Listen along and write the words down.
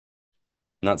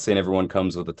Not saying everyone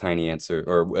comes with a tiny answer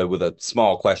or with a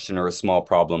small question or a small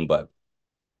problem, but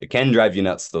it can drive you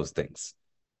nuts, those things.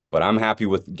 But I'm happy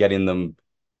with getting them,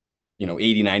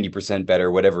 80, 90% better,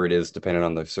 whatever it is, depending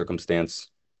on the circumstance,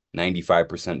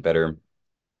 95% better.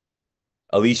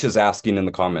 Alicia's asking in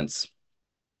the comments,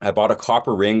 I bought a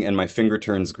copper ring and my finger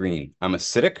turns green. I'm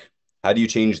acidic. How do you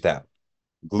change that?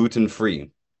 Gluten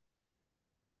free.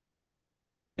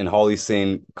 And Holly's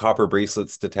saying copper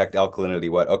bracelets detect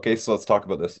alkalinity. What? Okay, so let's talk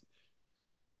about this.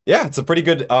 Yeah, it's a pretty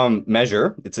good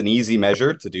measure. It's an easy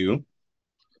measure to do.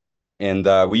 And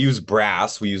we use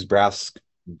brass. We use brass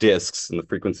discs and the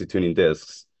frequency tuning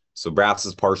discs. So brass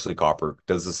is partially copper,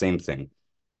 does the same thing.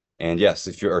 And yes,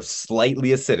 if you're slightly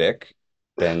acidic,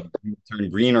 then you turn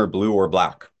green or blue or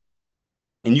black.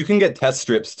 And you can get test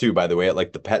strips too, by the way, at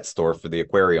like the pet store for the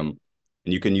aquarium.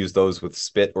 And you can use those with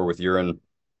spit or with urine.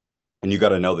 And you got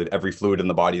to know that every fluid in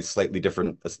the body is slightly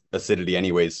different acidity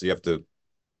anyways. So you have to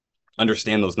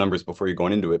understand those numbers before you're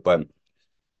going into it. But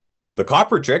the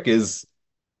copper trick is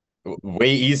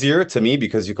way easier to me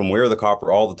because you can wear the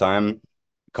copper all the time.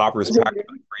 Copper is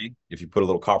practically free if you put a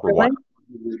little copper wire.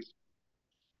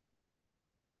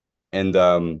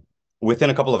 And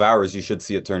within a couple of hours, you should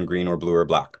see it turn green or blue or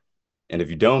black. And if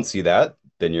you don't see that,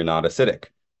 then you're not acidic.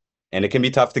 And it can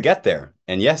be tough to get there.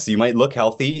 And yes, you might look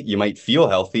healthy, you might feel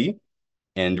healthy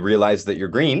and realize that you're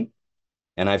green.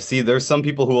 And I've seen there's some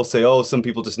people who will say, oh, some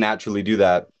people just naturally do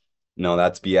that. No,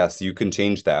 that's BS. You can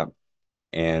change that.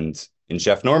 And in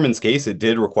Chef Norman's case, it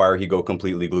did require he go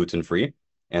completely gluten free.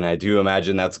 And I do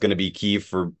imagine that's going to be key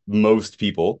for most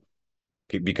people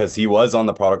because he was on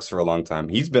the products for a long time.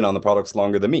 He's been on the products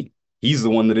longer than me. He's the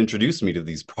one that introduced me to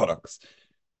these products,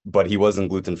 but he wasn't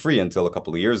gluten free until a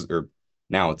couple of years, or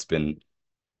now it's been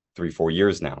 3, 4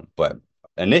 years now. But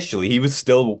initially, he was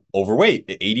still overweight,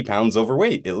 80 pounds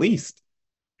overweight at least.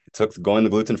 It took going the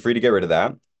gluten free to get rid of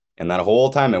that. And that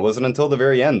whole time, it wasn't until the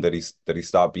very end that he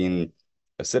stopped being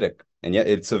acidic. And yet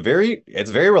it's very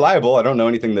reliable. I don't know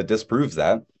anything that disproves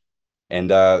that. And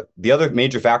the other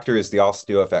major factor is the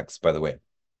osteo effects, by the way.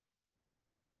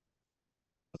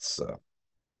 Let's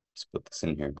put this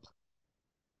in here.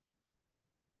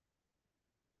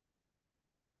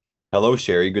 Hello,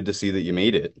 Sherry. Good to see that you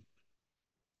made it.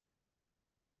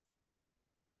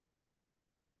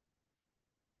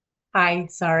 Hi,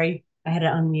 sorry. I had to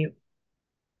unmute.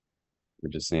 We're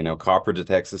just saying how copper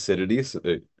detects acidity. So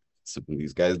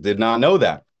these guys did not know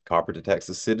that. Copper detects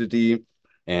acidity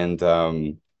and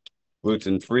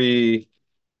gluten-free.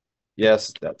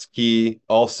 Yes, that's key.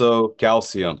 Also,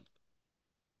 calcium.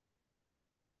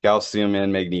 Calcium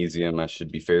and magnesium. I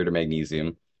should be fair to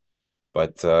magnesium.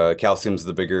 But calcium's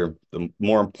the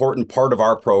more important part of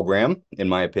our program, in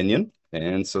my opinion.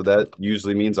 And so that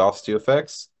usually means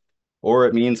osteoFX or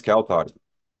it means Caltod.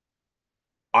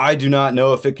 I do not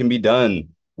know if it can be done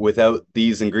without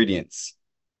these ingredients.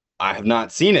 I have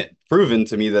not seen it proven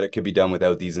to me that it could be done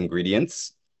without these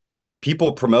ingredients.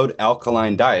 People promote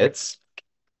alkaline diets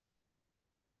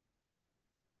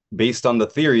based on the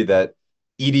theory that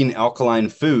eating alkaline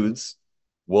foods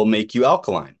will make you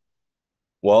alkaline.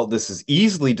 Well, this is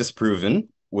easily disproven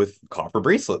with copper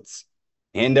bracelets.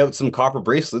 Hand out some copper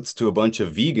bracelets to a bunch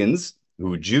of vegans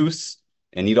who juice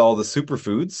and eat all the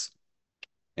superfoods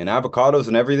and avocados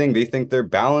and everything. They think they're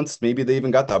balanced. Maybe they even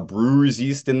got the brewer's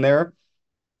yeast in there.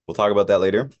 We'll talk about that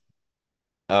later.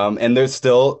 And they're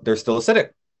still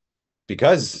acidic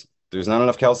because there's not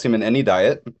enough calcium in any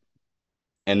diet.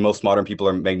 And most modern people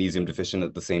are magnesium deficient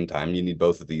at the same time. You need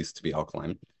both of these to be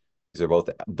alkaline. These are both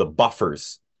the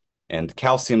buffers, and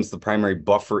calcium's the primary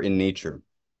buffer in nature.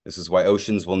 This is why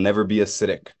oceans will never be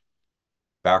acidic.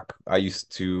 Back, I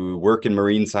used to work in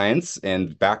marine science,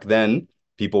 and back then,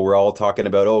 people were all talking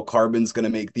about, oh, carbon's going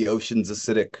to make the oceans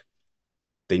acidic.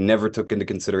 They never took into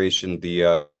consideration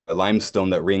the limestone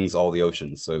that rings all the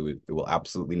oceans. So it will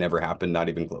absolutely never happen, not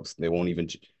even close. They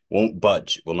won't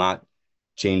budge, will not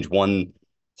change 1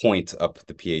 point up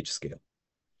the pH scale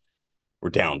or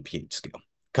down pH scale.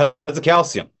 Because of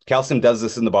calcium. Calcium does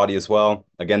this in the body as well.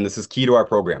 Again, this is key to our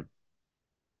program.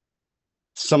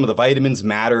 Some of the vitamins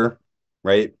matter,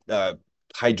 right?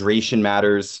 Hydration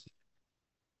matters.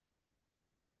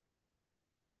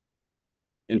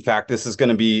 In fact, this is going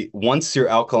to be once you're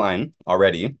alkaline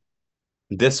already,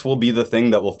 this will be the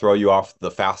thing that will throw you off the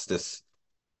fastest.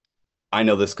 I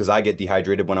know this because I get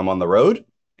dehydrated when I'm on the road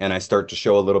and I start to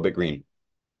show a little bit green.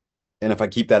 And if I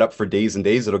keep that up for days and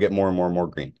days, it'll get more and more and more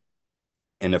green.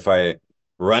 And if I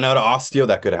run out of osteo,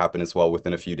 that could happen as well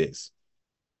within a few days.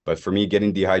 But for me,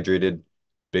 getting dehydrated,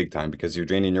 big time because you're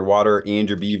draining your water and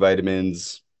your B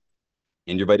vitamins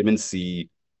and your vitamin C.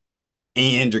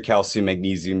 and your calcium,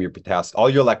 magnesium, your potassium, all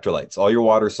your electrolytes, all your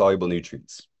water soluble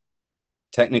nutrients.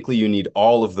 Technically, you need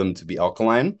all of them to be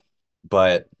alkaline,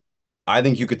 but I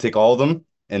think you could take all of them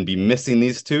and be missing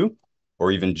these two,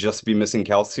 or even just be missing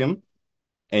calcium,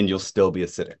 and you'll still be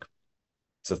acidic.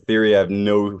 It's a theory. I have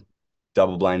no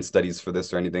double-blind studies for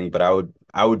this or anything, but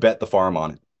I would bet the farm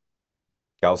on it.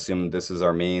 Calcium, this is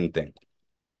our main thing.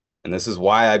 And this is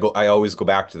why I always go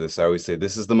back to this. I always say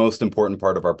this is the most important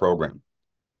part of our program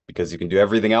because you can do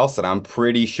everything else, and I'm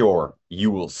pretty sure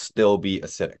you will still be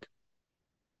acidic,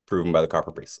 proven by the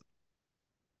copper bracelet.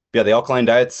 Yeah, the alkaline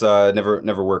diets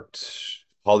never worked.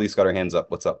 Holly's got her hands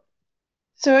up. What's up?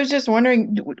 So I was just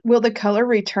wondering, will the color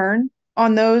return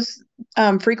on those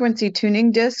frequency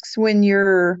tuning discs when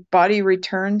your body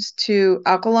returns to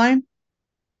alkaline?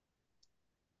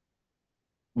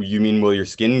 You mean will your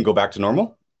skin go back to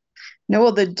normal? No,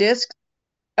 will the disc?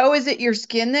 Oh, is it your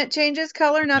skin that changes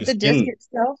color, not Your the disc skin,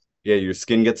 itself? yeah, your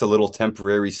skin gets a little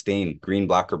temporary stain, green,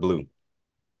 black, or blue.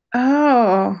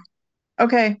 Oh,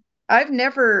 okay. I've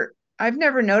never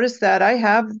noticed that. I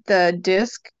have the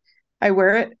disc. I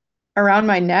wear it around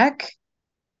my neck.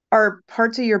 Are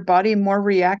parts of your body more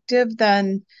reactive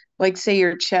than, like, say,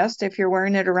 your chest if you're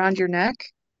wearing it around your neck?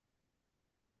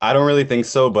 I don't really think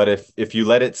so, but if you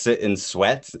let it sit in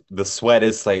sweat, the sweat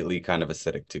is slightly kind of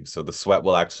acidic too. So the sweat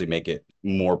will actually make it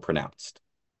more pronounced.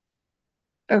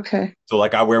 Okay, So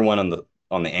like I wear one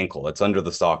on the ankle. It's under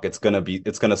the sock. It's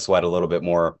gonna sweat a little bit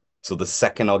more. So the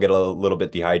second I'll get a little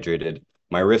bit dehydrated,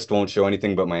 my wrist won't show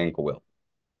anything, but my ankle will.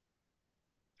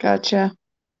 gotcha.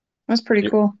 That's pretty You-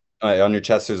 cool. on your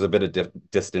chest, there's a bit of di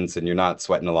distance, and you're not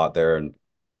sweating a lot there, and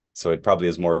so it probably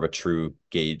is more of a true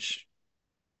gauge.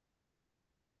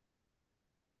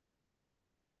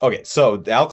 Okay, so the